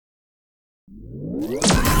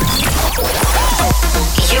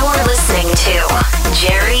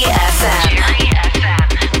Jerry FM.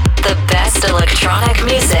 The best electronic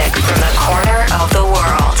music from the corner of the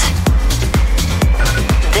world.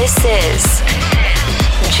 This is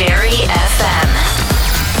Jerry FM.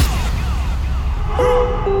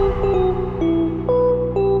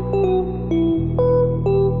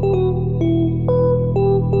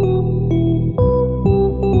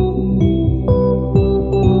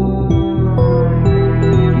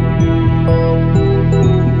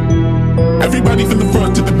 Everybody from the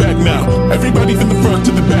front to the back now. Everybody from the front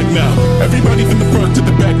to the back now. Everybody from the front to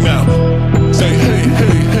the back now. Say hey,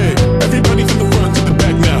 hey, hey. Everybody from the front to the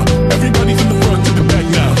back now. Everybody from the front to the back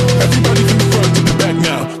now. Everybody from the front to the back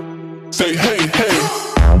now. Say hey, hey.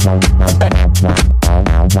 To the back.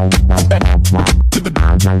 To the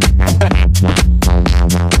back.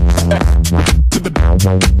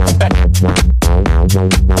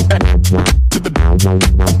 To the back.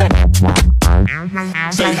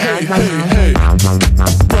 Say hey, hey, hey.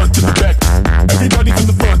 Front to the back. Everybody from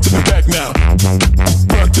the front to the back now.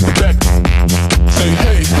 Front to the back. Say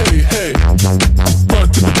hey, hey, hey. Front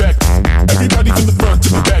to the back. Everybody from the front to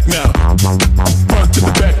the back now. Front to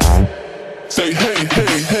the back. Say hey,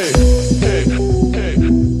 hey, hey. Hey, hey,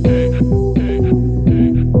 hey, hey, hey.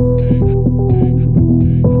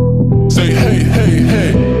 Say hey, hey,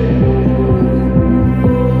 hey.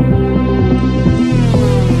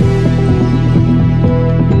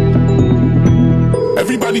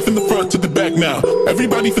 Everybody from the front to the back now.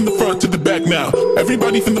 Everybody from the front to the back now.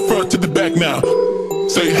 Everybody from the front to the back now.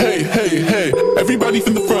 Say hey, hey, hey. Everybody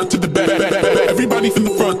from the front to the back. Everybody from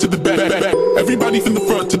the front to the back. Everybody from the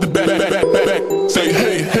front to the back. Say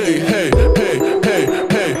hey, hey, hey, hey, hey, hey,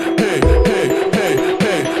 hey, hey, hey, hey, hey,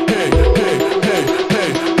 hey, hey, hey,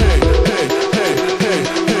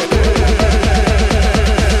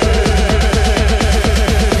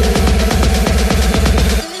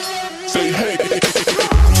 say hey.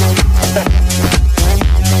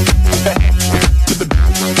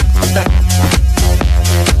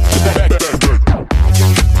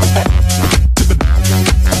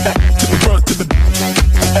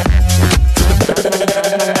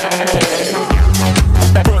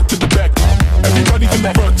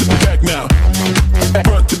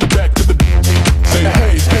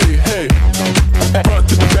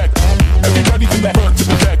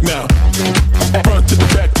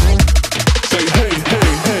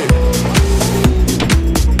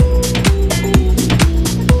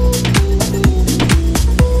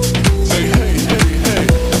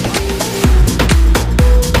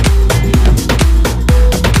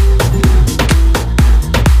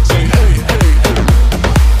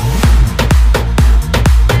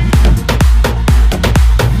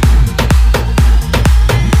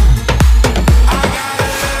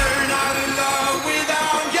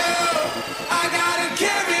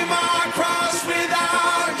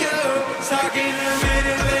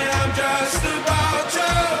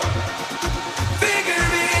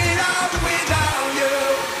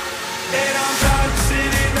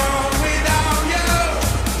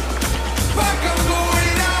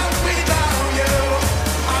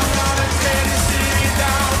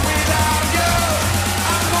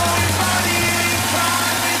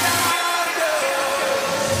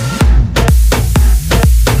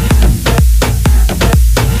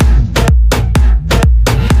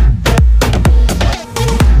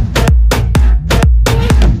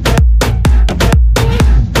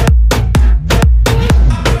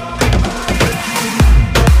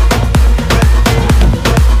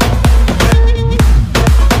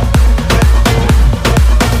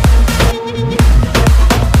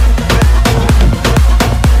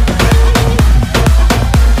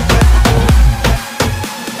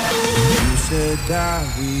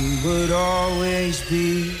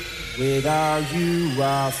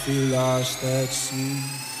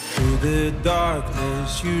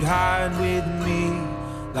 You'd hide with me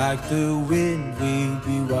like the wind, we'd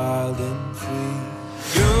be wild and free.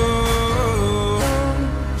 You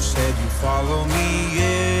said you'd follow me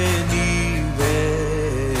anywhere,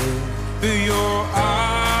 but your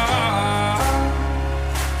eyes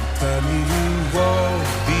tell me you won't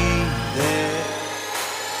be there.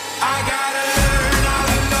 I gotta learn how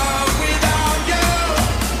to love without you.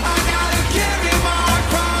 I gotta carry my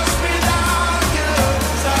cross without you.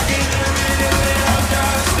 Stuck in the middle and I'm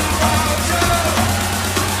just about to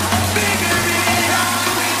figure it out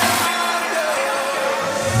without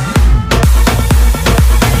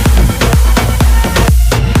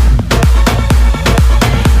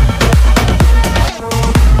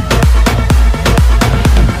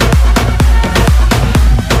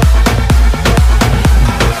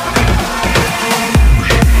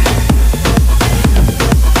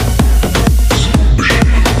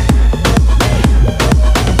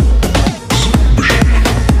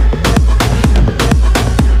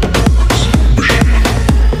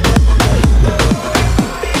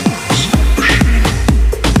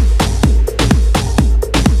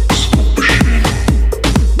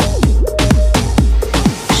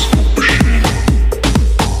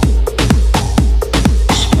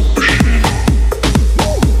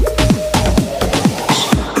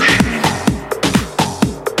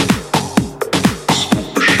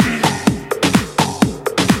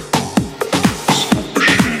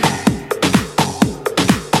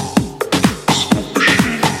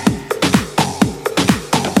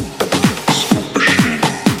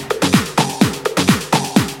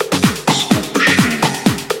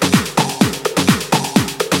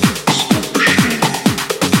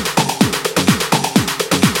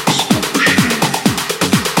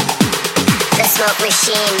smoke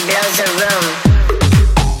machine blows a room.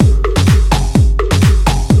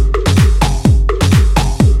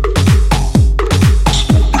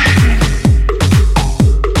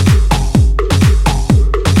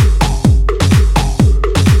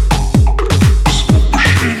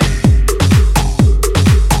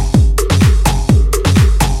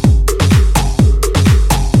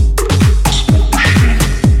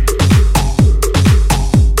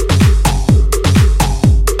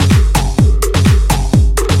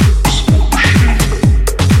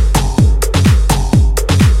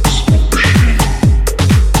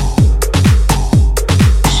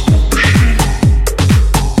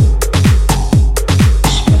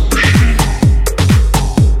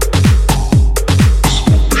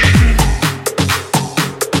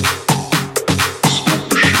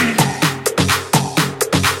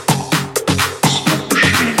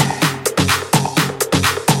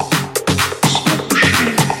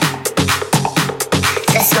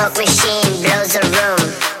 Smoke machine blows a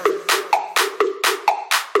room.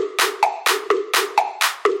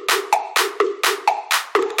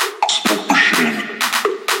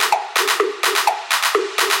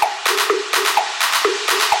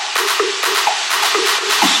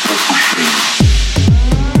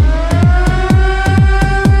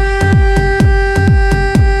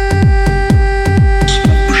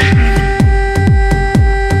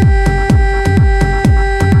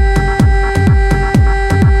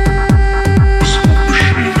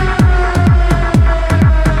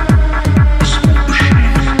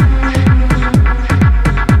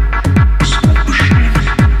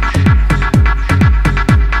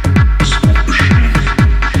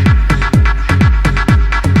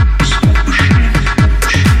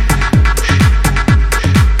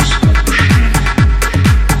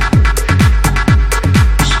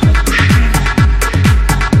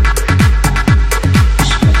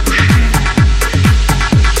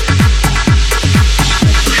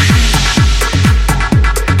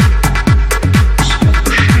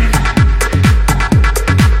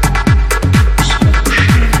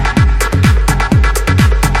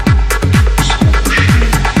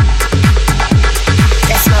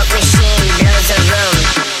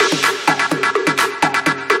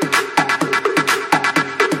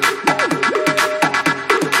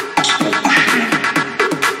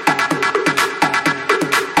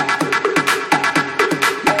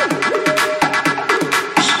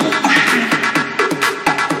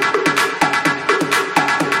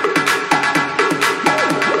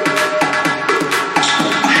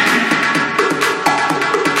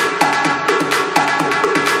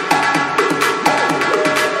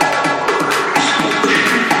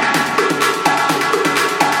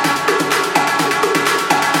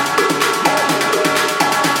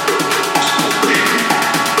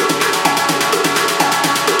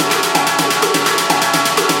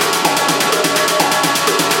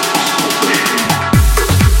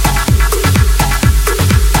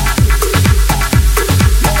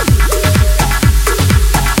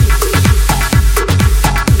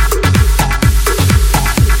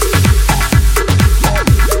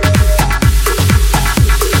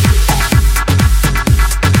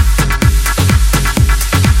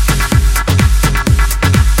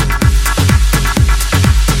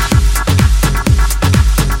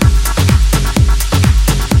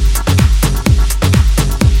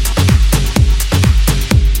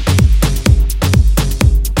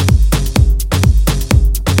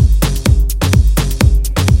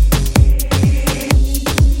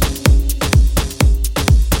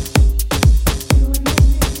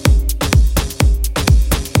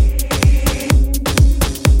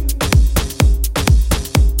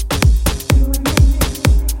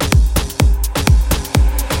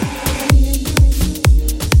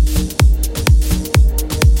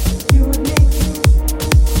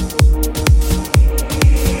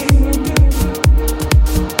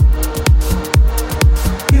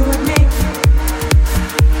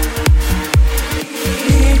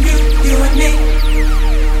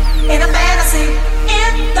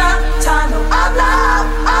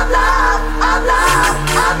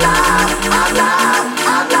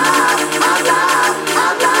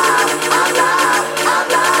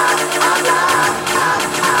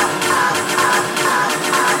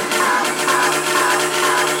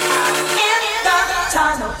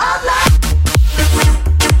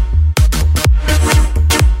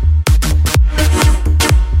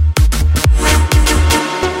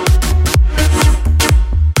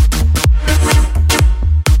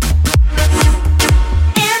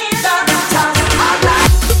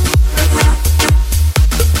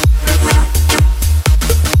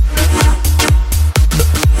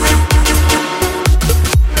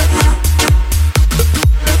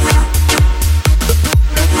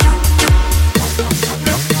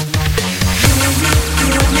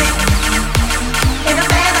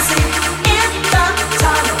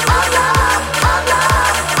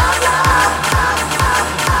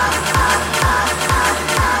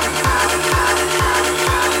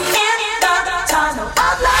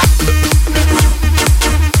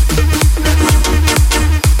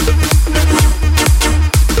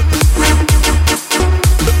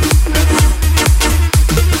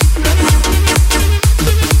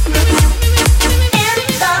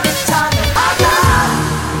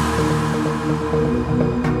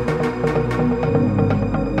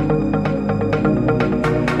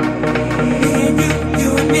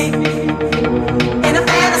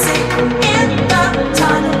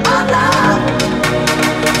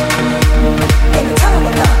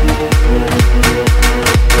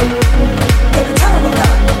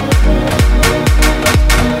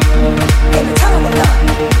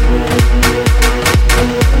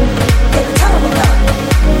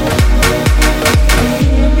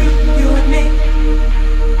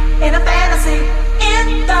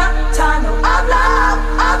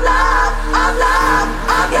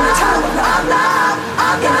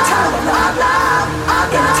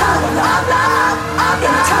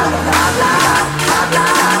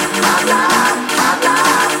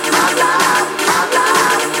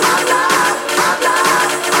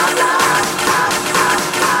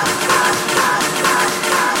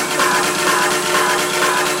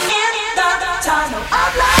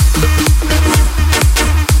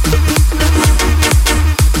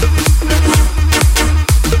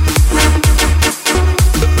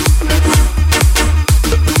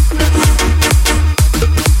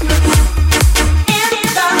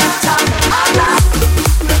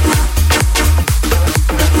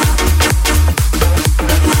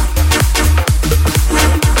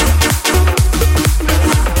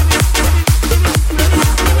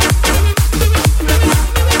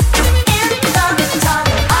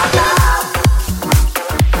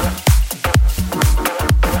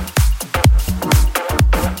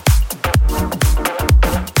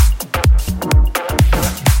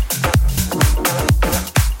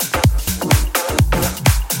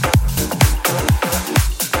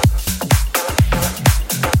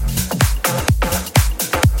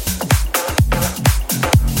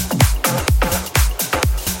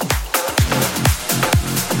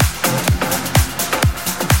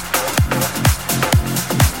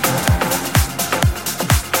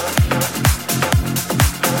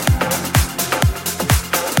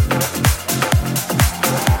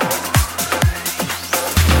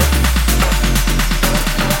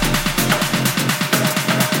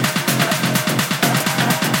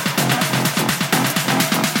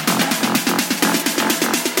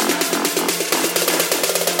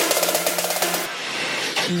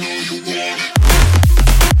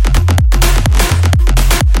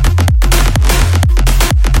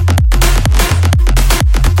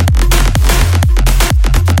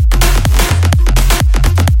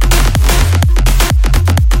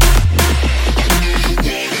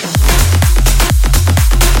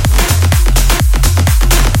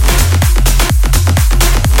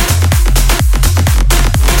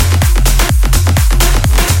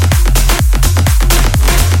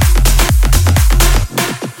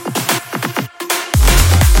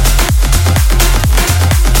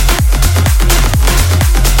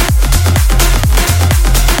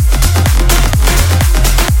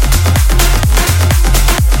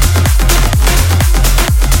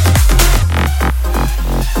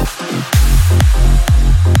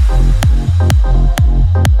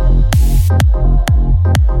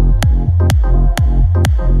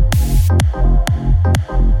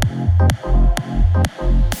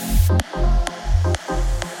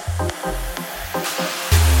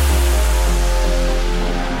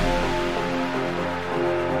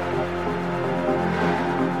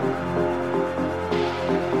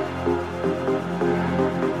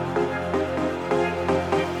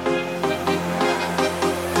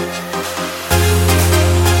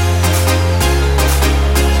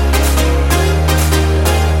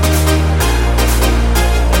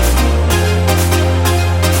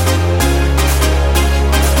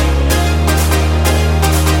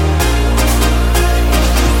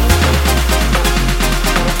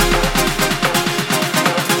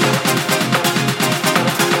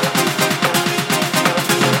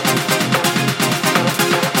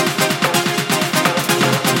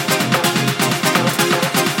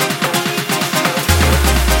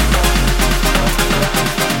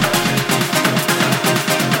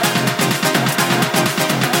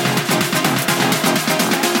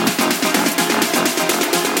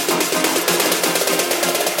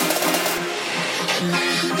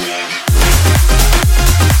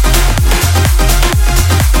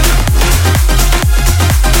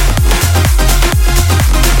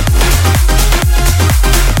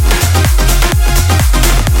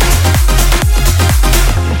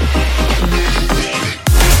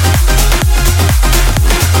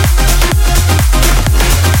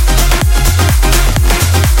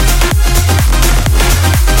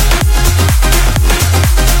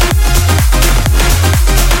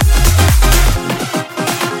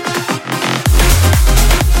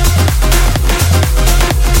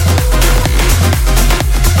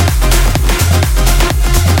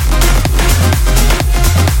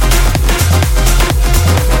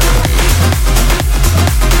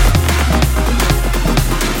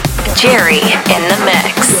 Jerry in the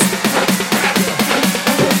mix.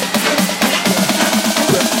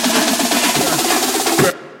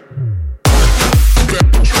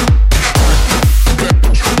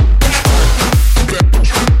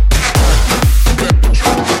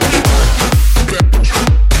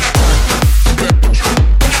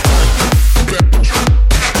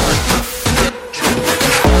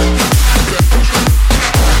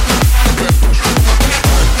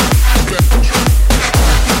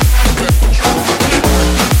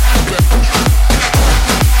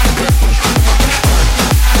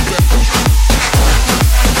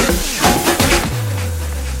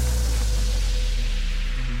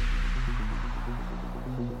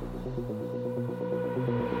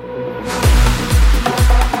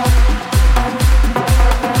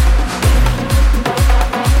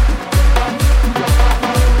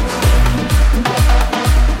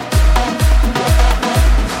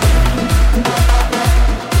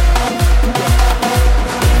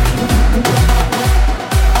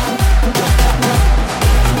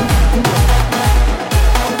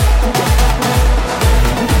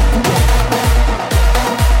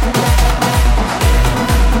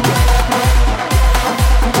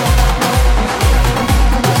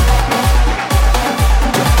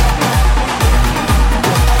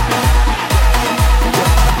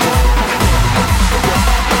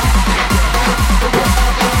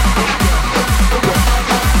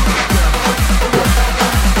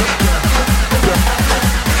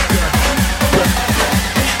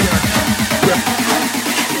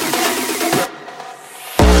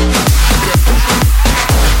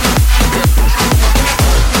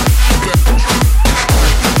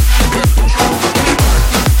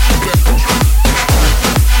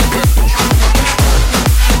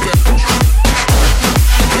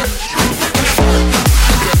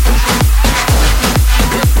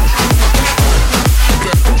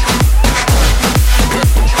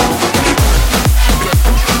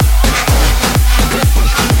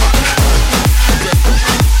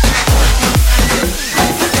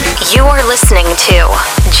 You are listening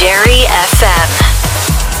to Jerry FM.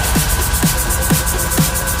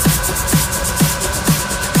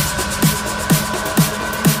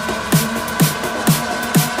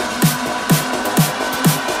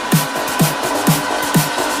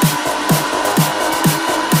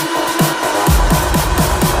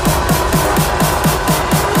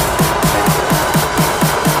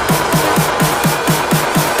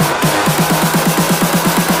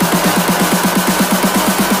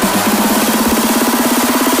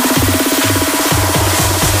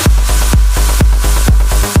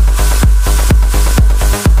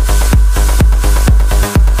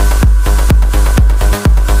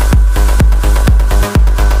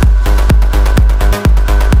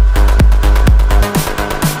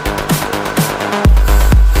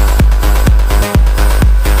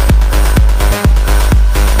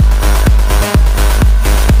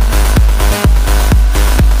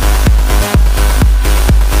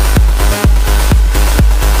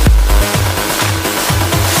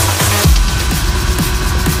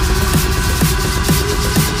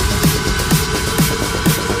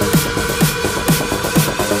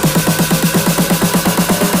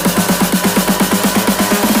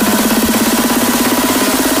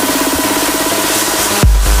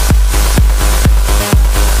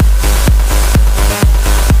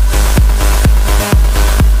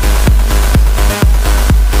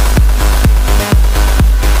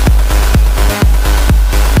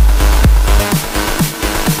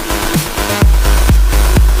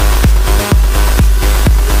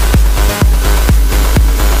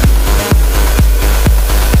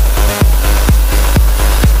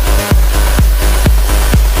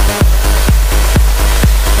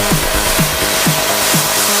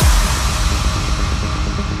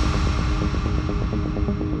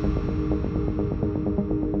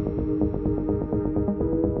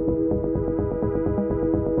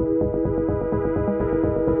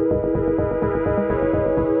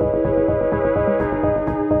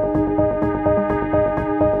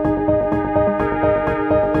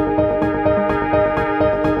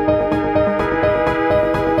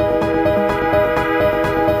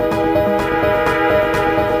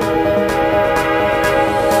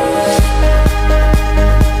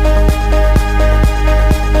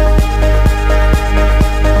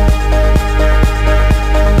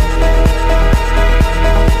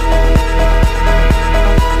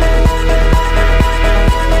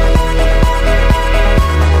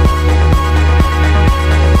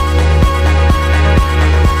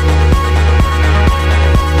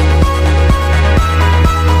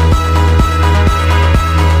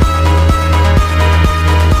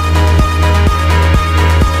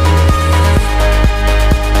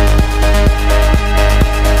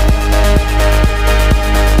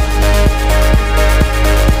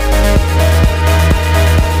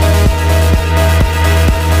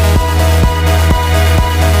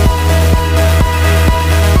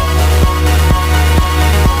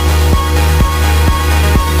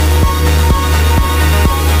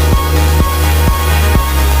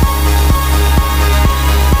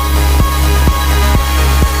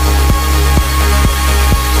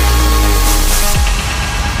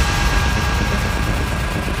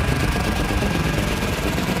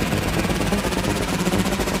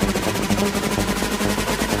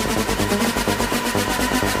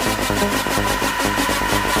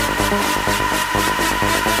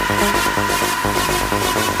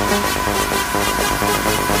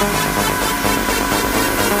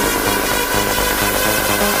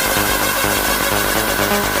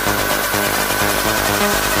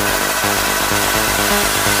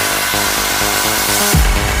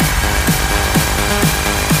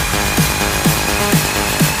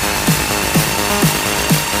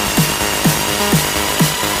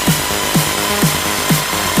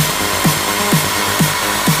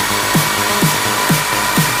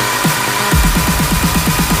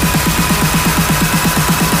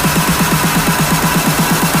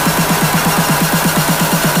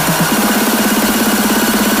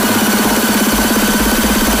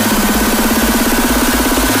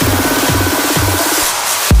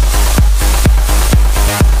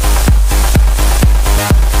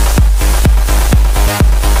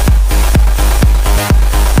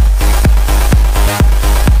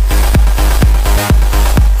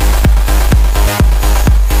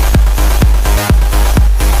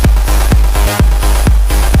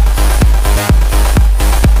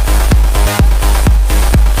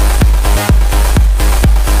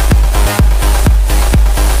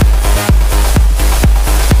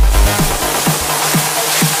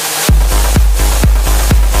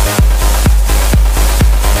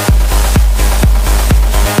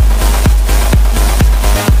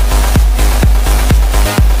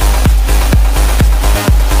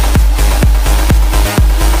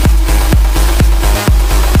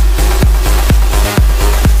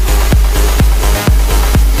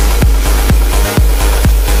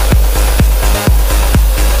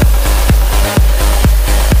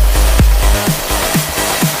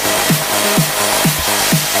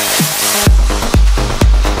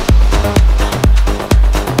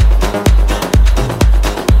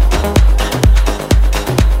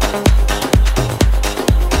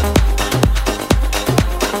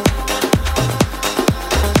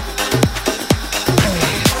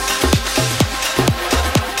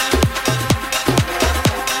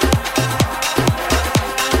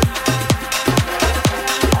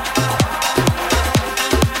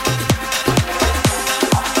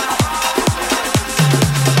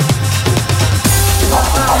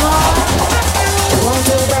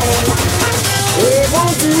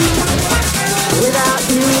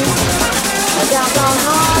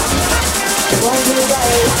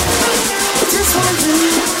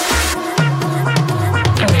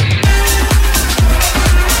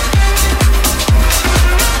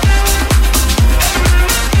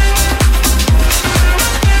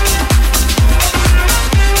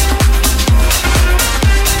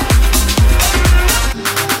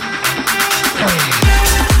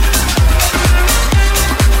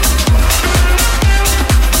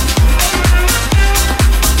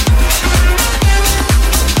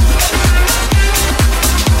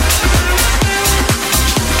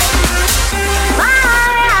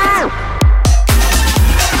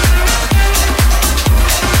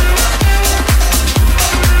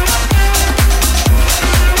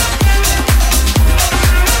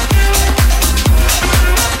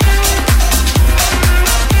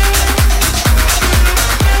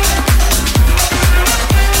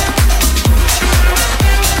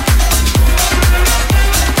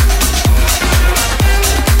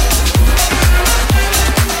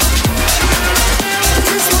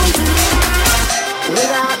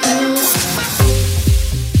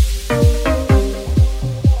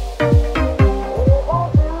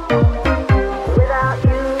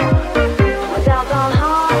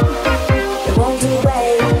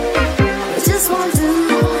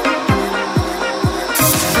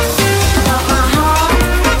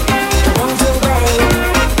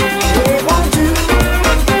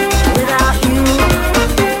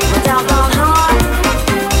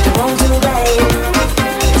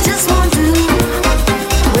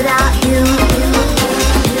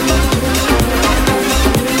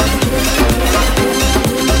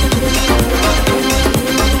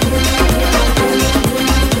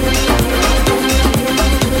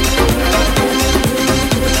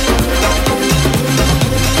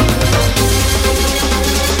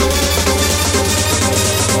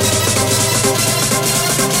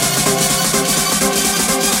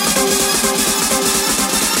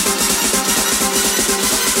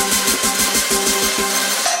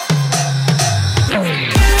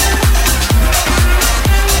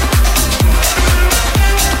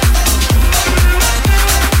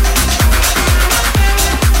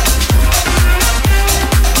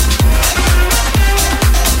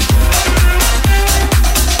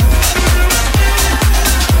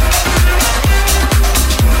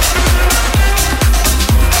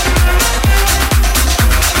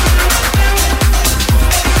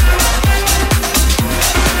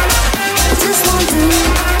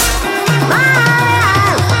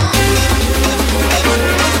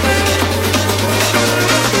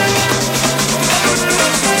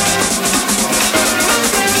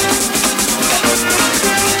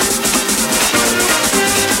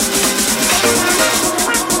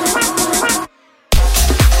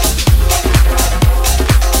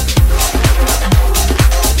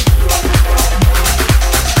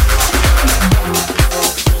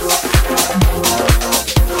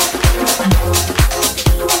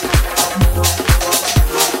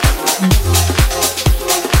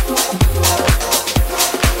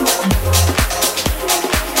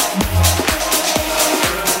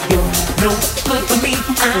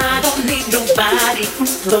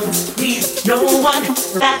 Don't need no one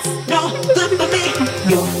that's no good for me.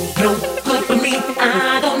 You're no good for me.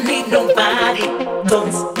 I don't need nobody.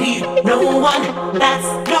 Don't need no one that's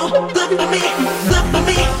no good for me. Good for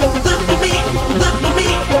me. Good for me. Good for me.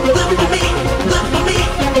 Good for me. Good for me.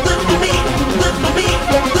 Good for me. Good for me.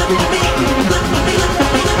 Good for me. Good for me.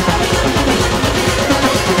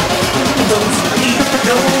 Don't need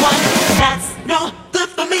no one that's no good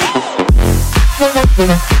for me.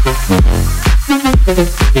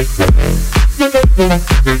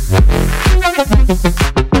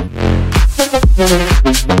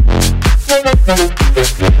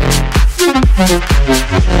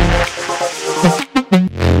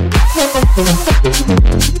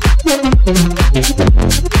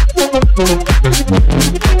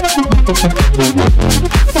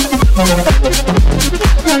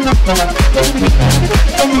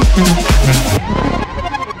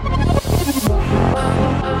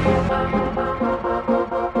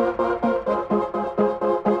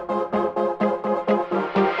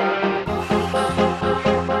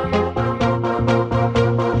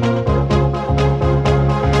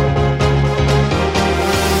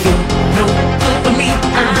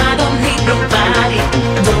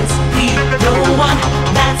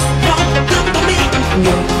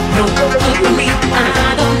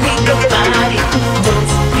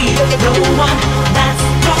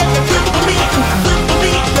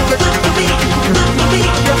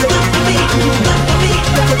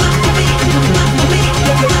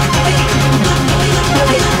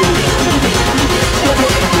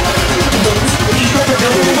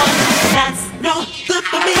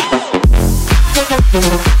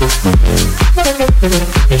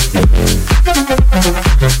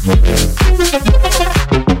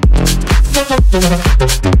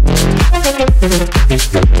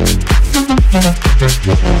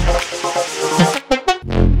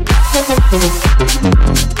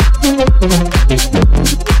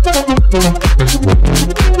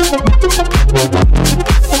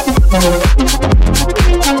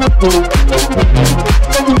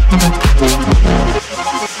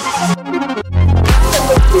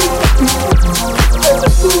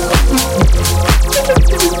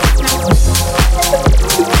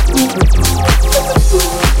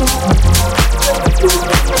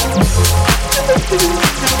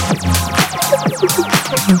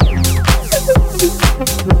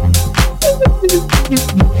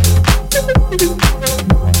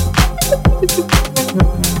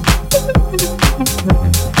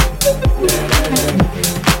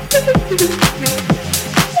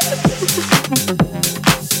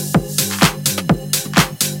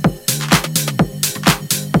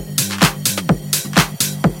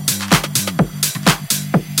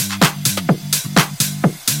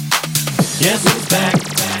 Guess who's back?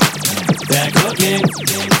 Back again.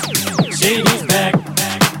 Shady's back.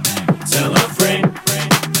 Tell a friend.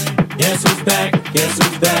 Guess who's back? Guess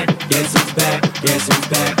who's back? Guess who's back? Guess who's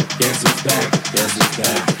back? Guess who's back? Guess who's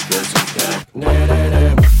back? Guess who's back? Nah, nah,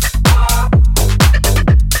 nah.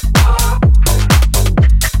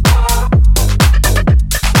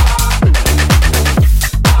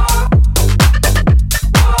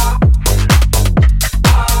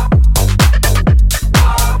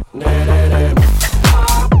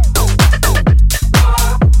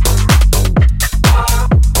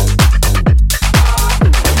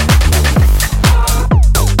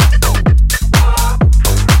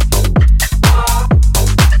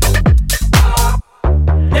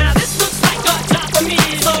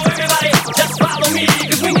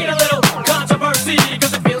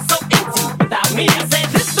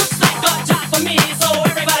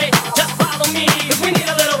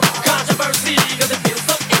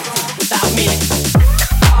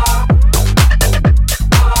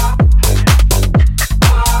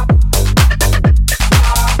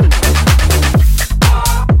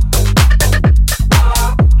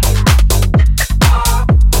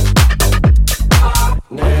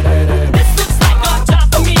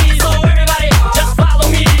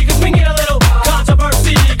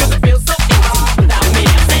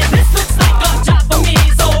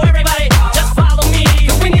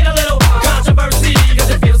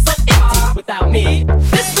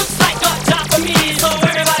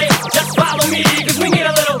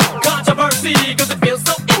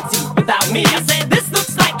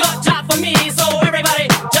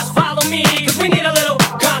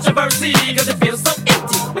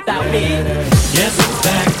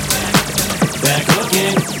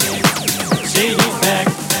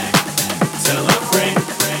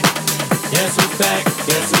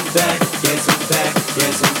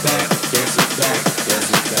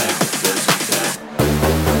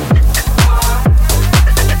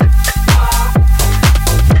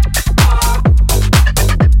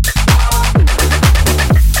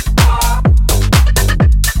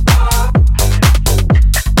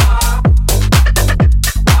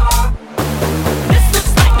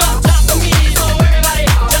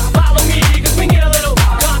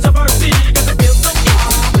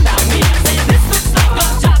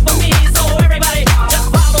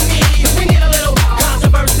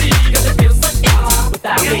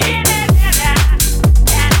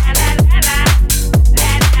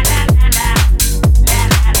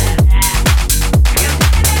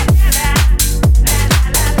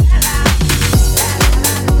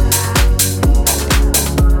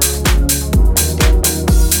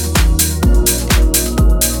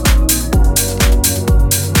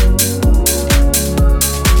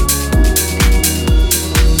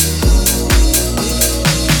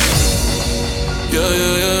 Yeah,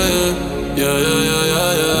 yeah, yeah, yeah. Yeah, yeah, yeah, yeah,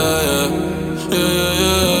 yeah. Yeah, yeah,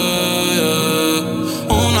 yeah,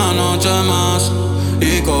 yeah. Una noche más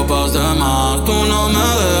y copas de más. Tú no me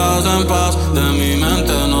dejas en paz, de mi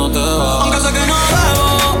mente no te vas. Aunque sé que no debo,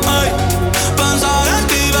 ey, pensar en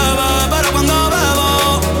ti, bebé, pero cuando bebo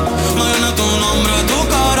me viene tu nombre, tu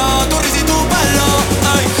cara, tu risa y tu pelo.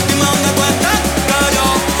 Ey, dime dónde tú estás, que yo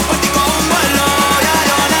por ti cojo un vuelo. Ya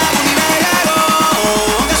yo ni me llego,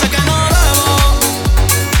 aunque sé que no debo.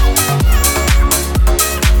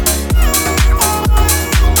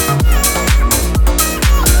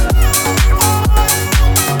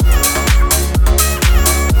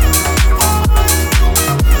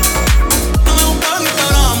 No me busques en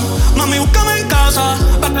Instagram, mami, búscame en casa,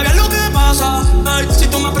 para ver lo que pasa. Ay, si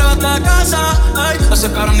tú me pruebas la casa, ay,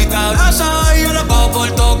 ese cabrón ni te abraza. Y yo lo cojo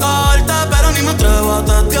por tocarte, pero ni me atrevo a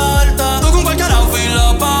testearte. Tú con cualquier outfit lo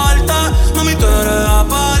apartas, mami, tú eres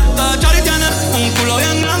aparte. Charlie tiene un culo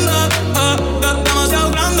bien grande, demasiado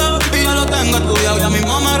grande. Y yo lo tengo estudiado, ya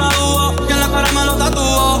mismo me gradúo. Y en la cara me lo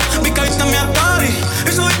tatúo. Vi que viste mi party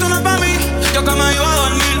y subiste una pa' mí. Yo que me iba a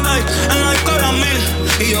dormir, ay, en la disco eran 1000.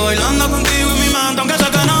 Y yo bailando contigo en mi mente, aunque sé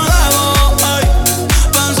que no debo, ay,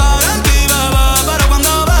 pensar en ti, bebé, pero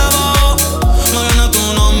cuando bebo me viene tu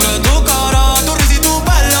nombre, tu cara, tu risa y tu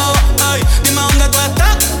pelo. Ay, dime dónde tú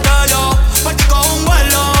estás, que yo por ti cojo un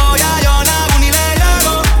vuelo. Ya yo ni le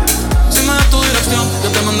llego. Si me das tu dirección, yo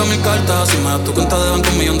te mando 1000 cartas. Si me das tu cuenta de banco,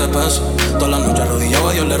 1.000.000 de pesos. Todas las noches arrodillado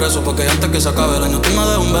a Dios le rezo, porque antes que se acabe el año tú me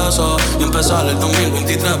des un beso. Y empezar el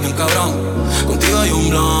 2023 bien cabrón, contigo hay un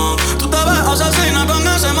blon. Tú te ves asesina con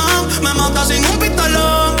ese man, me matas sin un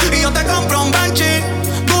pistolón. Y yo te compro un Benchi,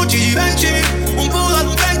 Gucci y Benchi, un Buda,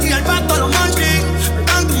 un Fenty y el pato, los Monchi. Me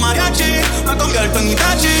canto un mariachi, me convierto en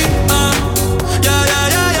Itachi. Yeah, yeah,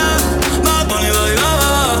 yeah, yeah. Bad Bunny, baby,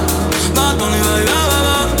 Bad Bunny, baby,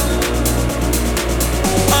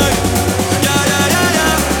 ay, yeah, yeah, yeah,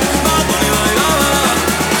 yeah. Bad Bunny, baby,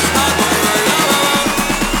 Bad Bunny, baby.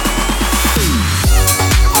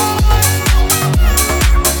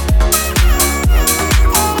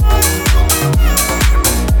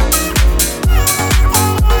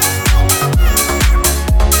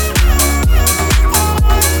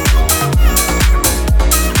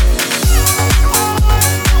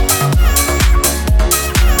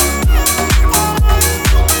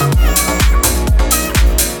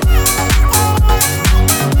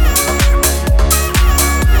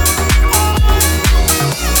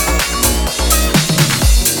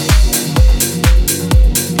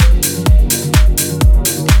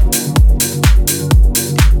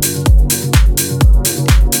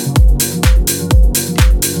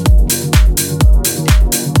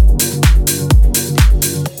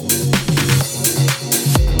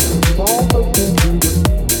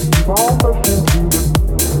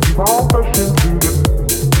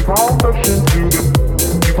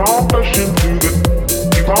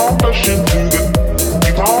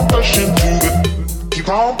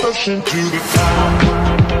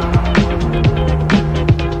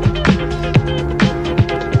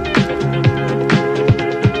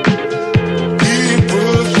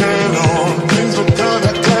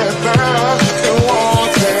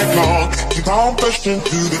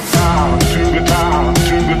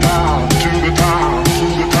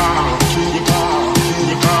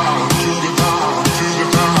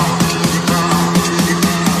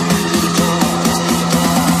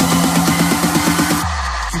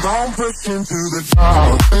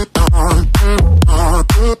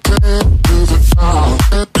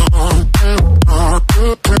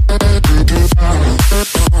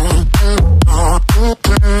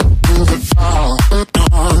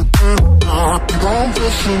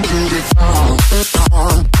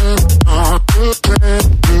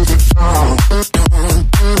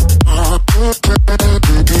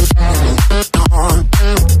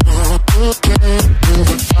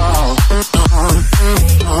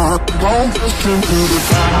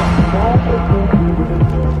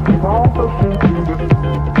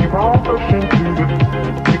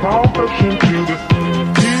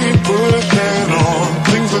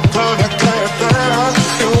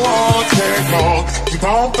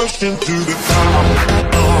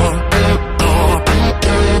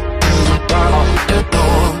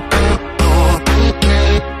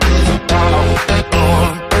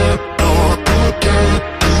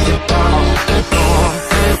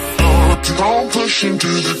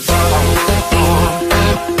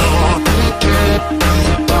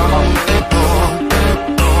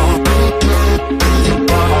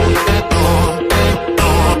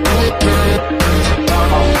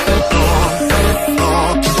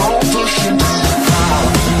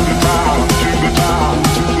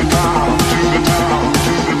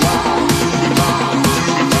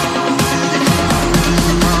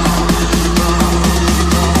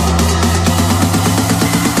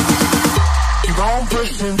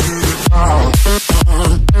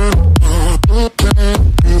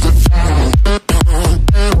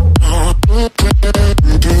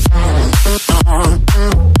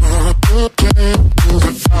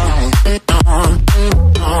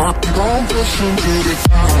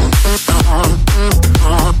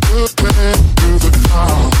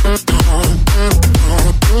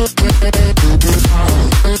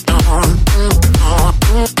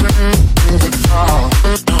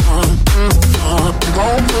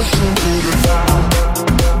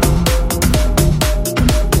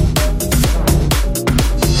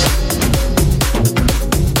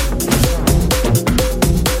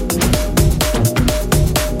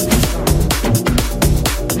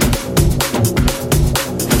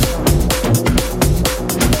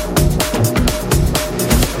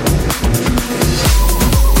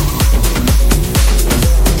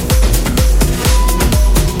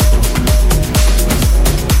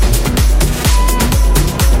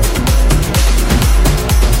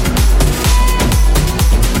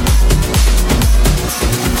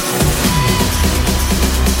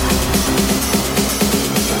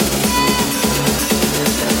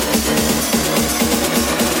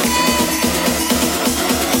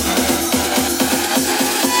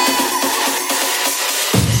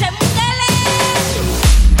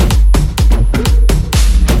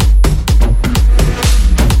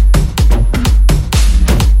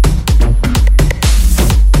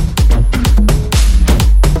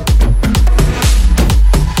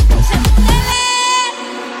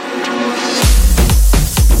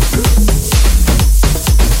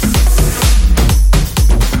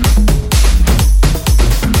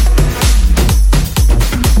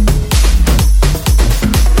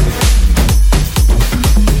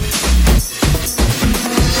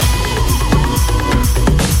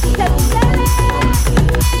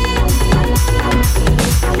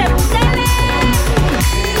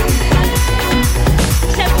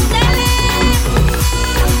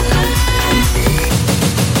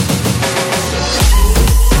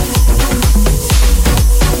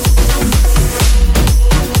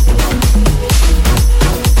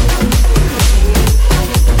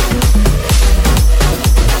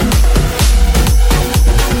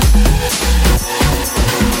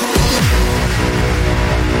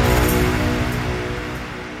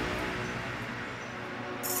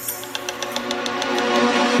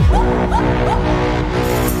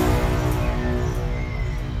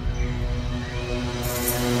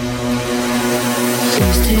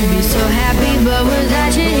 so happy, but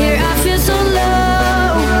without you here, I feel so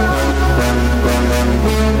low.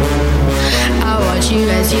 I watch you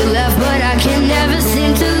as you left, but I can never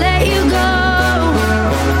seem to let you go.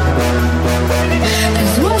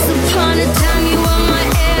 'Cause once upon a time, you were my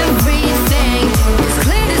everything. It's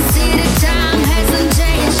clear to see that time hasn't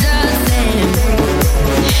changed a thing.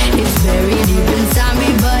 It's buried deep inside me,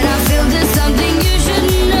 but I feel there's something you should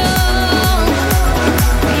know.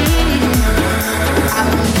 I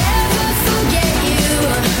will never forget you.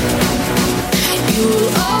 You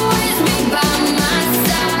will always be by my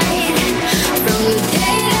side. From the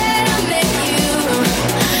day that I met you,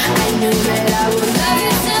 I knew that I would love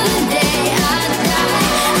you till the day I die.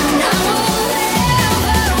 And I will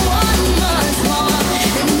ever want much more.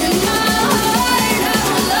 And in my heart, I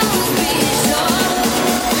will always be sure.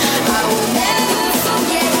 I will never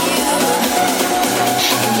forget you.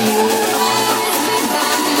 And you will always be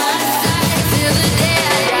by my side till the day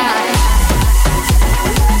I die.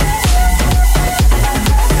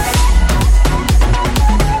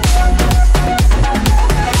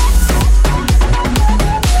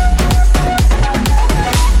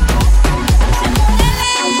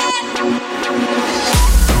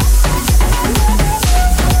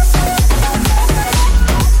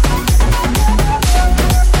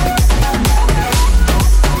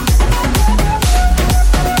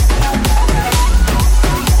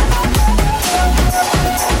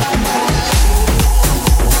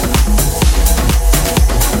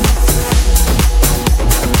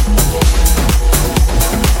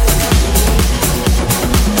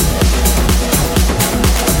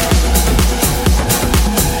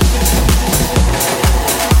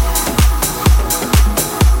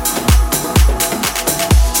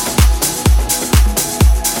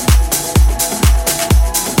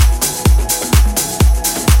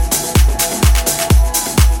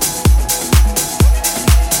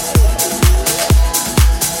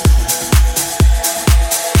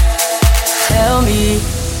 Tell me,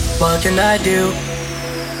 what can I do?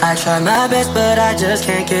 I try my best, but I just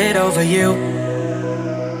can't get over you.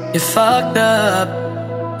 You fucked up,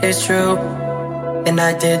 it's true. And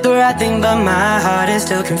I did the right thing, but my heart is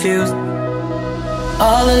still confused.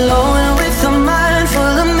 All alone with a mind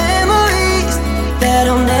full of memories that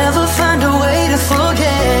I'll never find a way to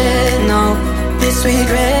forget. No, this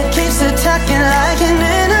regret keeps attacking like an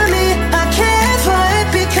enemy. I can't fight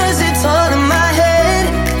because it's all in my head.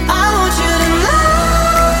 I want you to know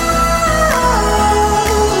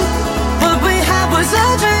what we had was a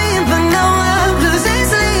dream, but now I'm losing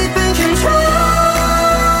sleep and control.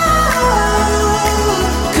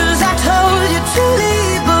 'Cause I told you to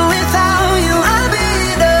leave, but without you I'll be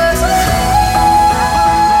the same.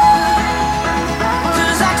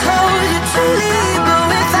 'Cause I told you to leave, but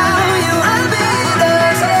without you I'll be the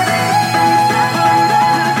same.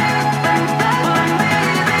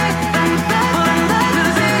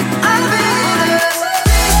 I'll be the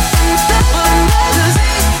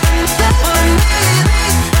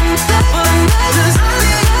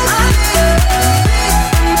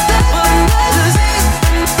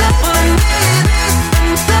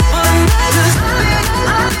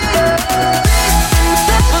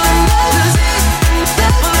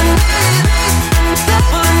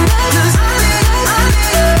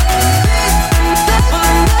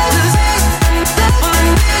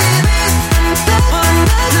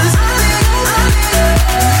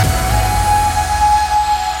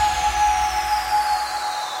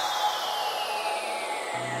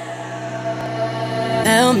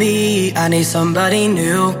Tell me I need somebody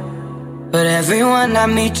new, but everyone I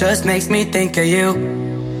meet just makes me think of you.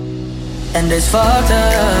 And it's fucked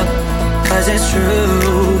up, 'cause it's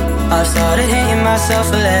true. I've started hating myself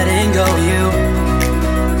for letting go of you.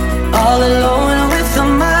 All alone with a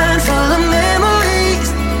mind full of memories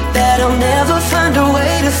that I'll never find a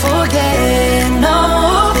way to forget. No,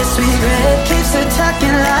 this regret keeps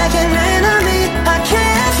attacking like an enemy. I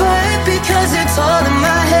can't fight because it's all in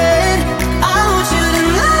my head. I want you to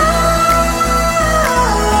know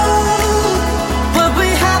what we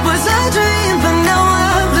had was a dream, but now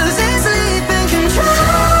I'm losing sleep and control.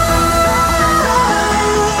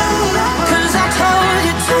 'Cause I told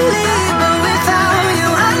you to leave, but without you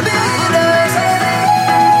I'll be the same.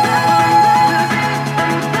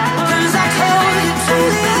 'Cause I told you to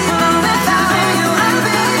leave, but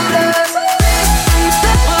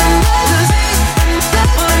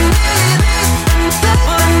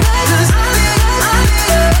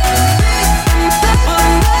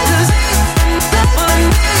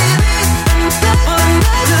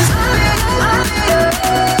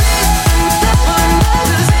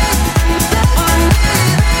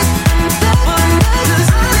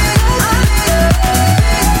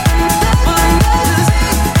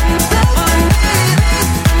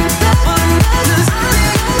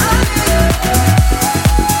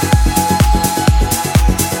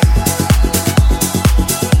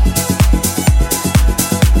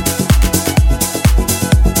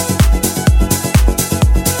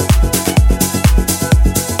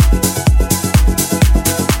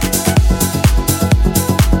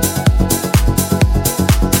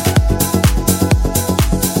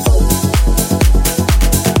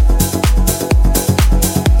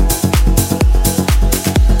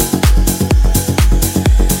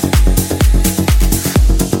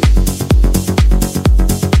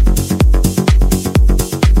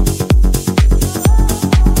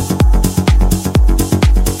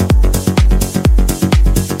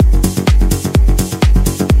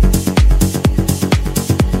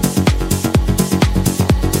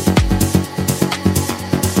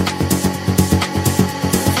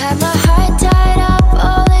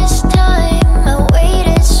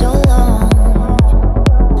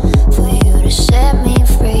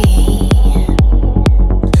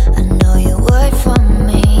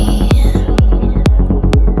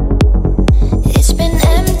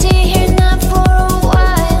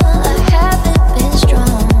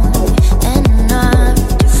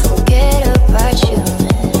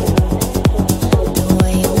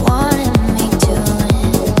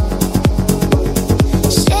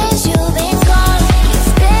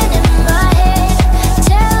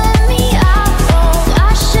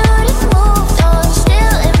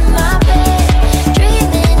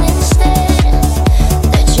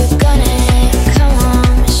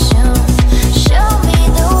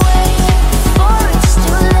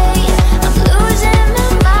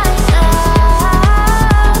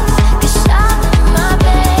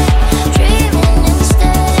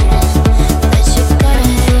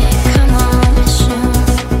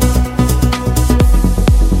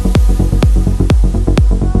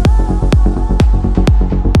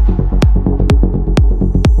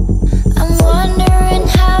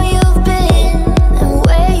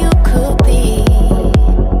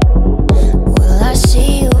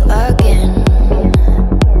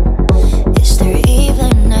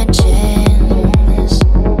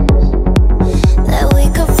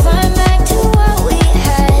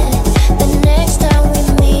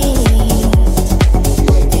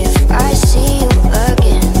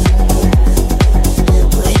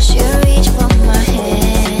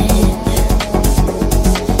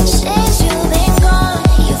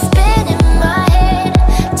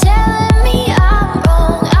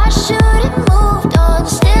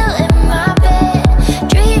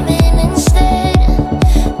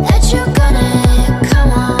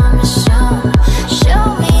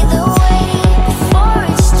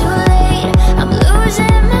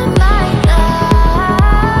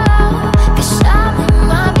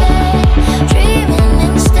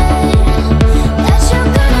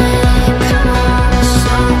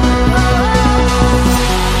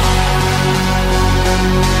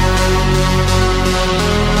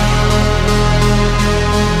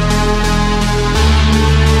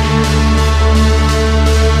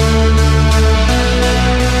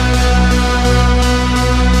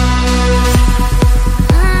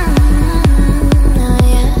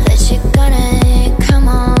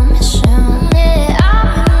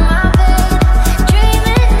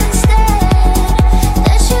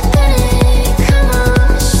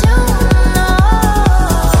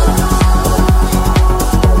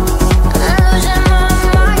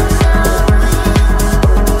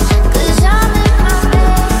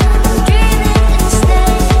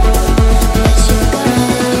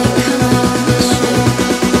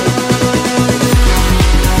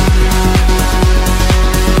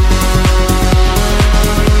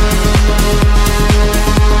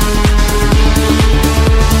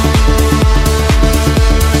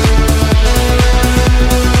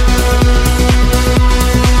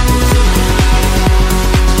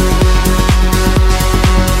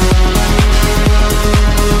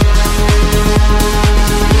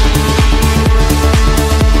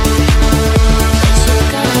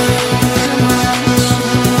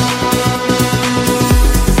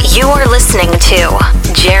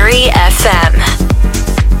Jerry FM.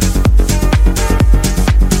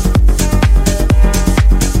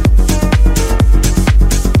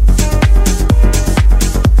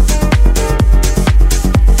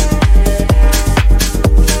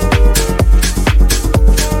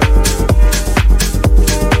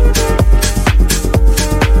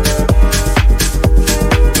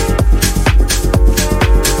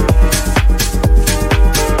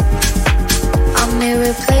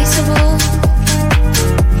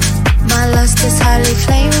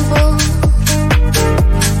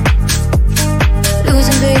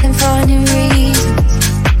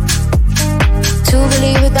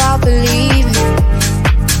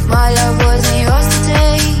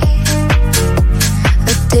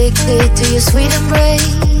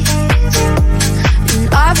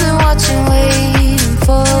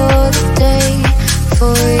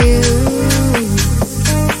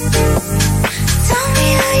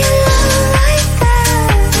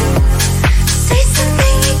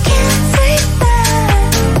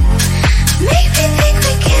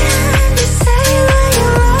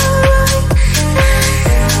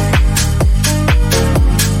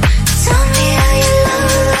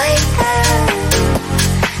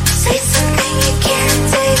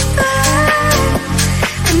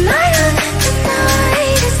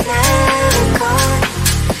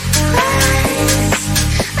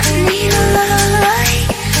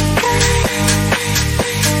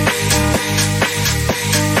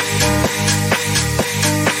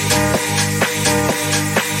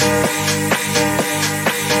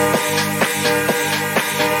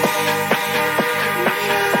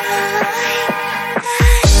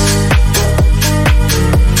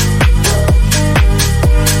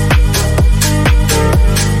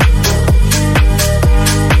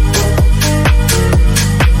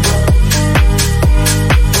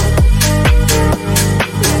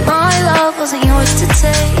 Wasn't yours to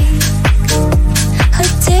take.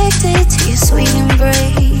 Addicted to your sweet